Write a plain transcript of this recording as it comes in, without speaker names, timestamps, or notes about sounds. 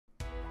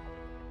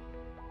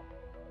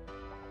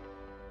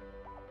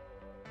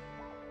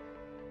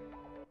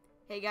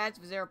Hey guys,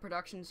 Vizera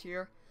Productions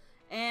here,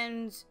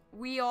 and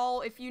we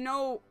all, if you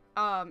know,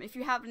 if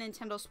you have a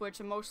Nintendo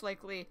Switch, and most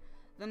likely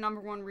the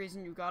 #1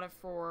 reason you got it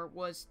for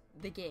was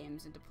the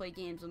games, and to play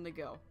games on the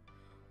go.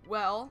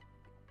 Well,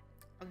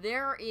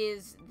 there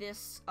is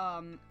this,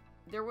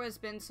 there has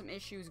been some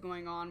issues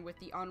going on with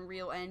the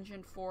Unreal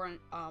Engine 4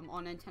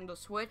 on Nintendo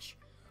Switch,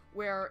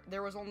 where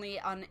there was only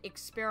an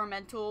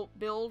experimental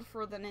build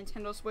for the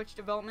Nintendo Switch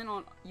development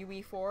on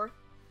UE4.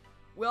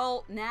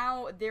 Well,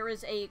 now there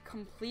is a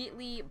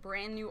completely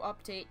brand new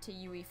update to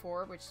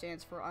UE4, which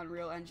stands for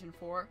Unreal Engine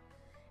 4,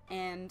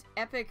 and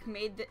Epic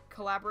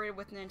collaborated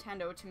with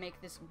Nintendo to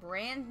make this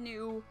brand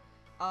new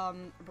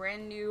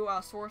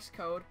source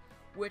code,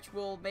 which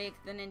will make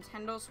the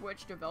Nintendo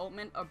Switch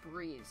development a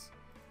breeze.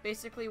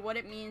 Basically, what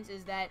it means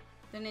is that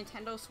the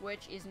Nintendo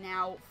Switch is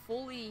now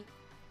fully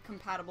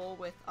compatible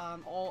with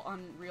all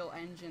Unreal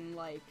Engine,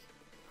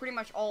 pretty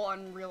much all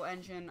Unreal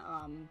Engine,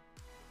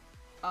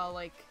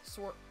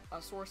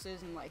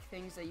 sources and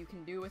things that you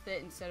can do with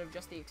it instead of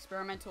just the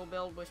experimental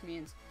build, which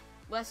means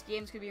less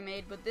games could be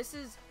made. But this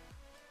is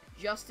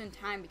just in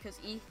time because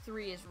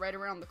E3 is right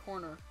around the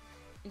corner.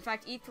 In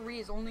fact,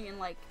 E3 is only in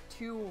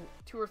two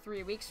or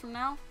 3 weeks from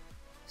now.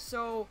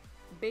 So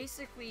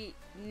basically,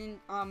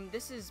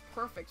 this is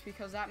perfect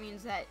because that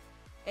means that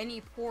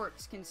any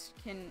ports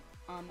can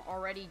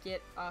already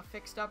get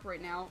fixed up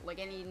right now. Like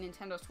any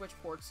Nintendo Switch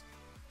ports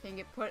can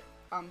get put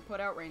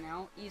out right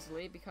now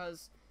easily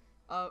because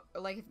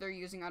if they're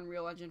using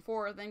Unreal Engine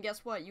 4, then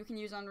guess what? You can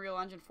use Unreal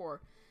Engine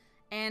 4.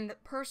 And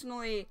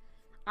personally,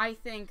 I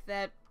think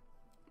that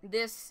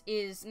this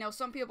is, now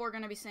some people are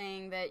going to be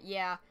saying that,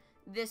 yeah,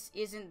 this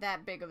isn't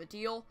that big of a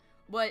deal,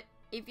 but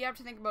if you have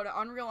to think about it,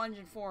 Unreal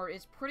Engine 4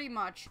 is pretty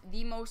much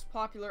the most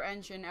popular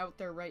engine out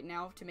there right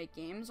now to make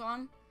games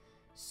on.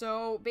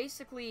 So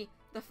basically,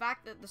 the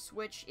fact that the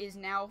Switch is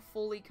now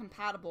fully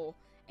compatible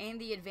and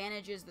the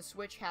advantages the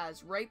Switch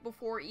has right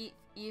before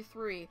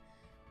E3,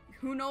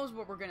 who knows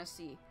what we're gonna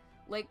see?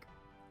 We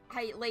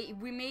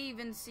may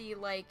even see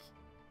I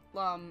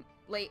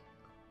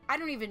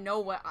don't even know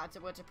what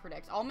to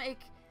predict.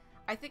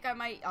 I think I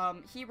might.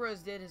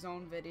 Hebras did his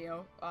own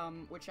video,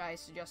 which I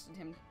suggested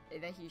him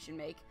that he should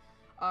make,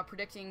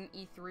 predicting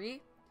E3.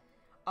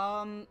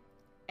 And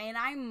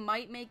I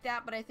might make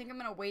that, but I think I'm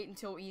gonna wait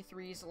until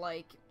E3 is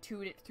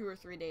two or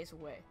 3 days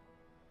away.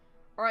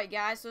 Alright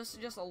guys, so this is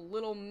just a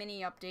little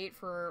mini update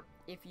for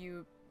if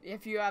you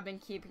have been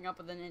keeping up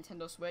with the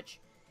Nintendo Switch.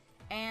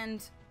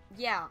 And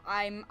yeah,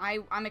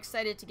 I'm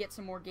excited to get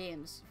some more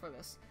games for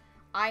this.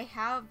 I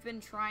have been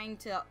trying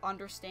to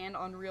understand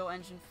Unreal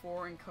Engine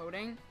 4 and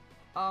coding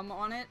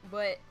on it,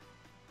 but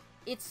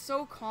it's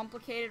so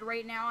complicated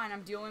right now, and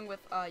I'm dealing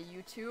with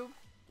YouTube,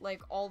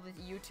 all the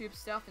YouTube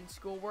stuff and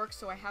schoolwork,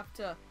 so I have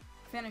to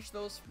finish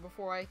those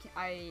before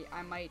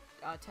I might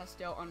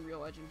test out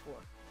Unreal Engine 4.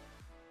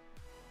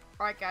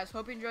 Alright guys,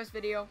 hope you enjoyed this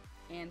video,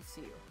 and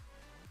see you.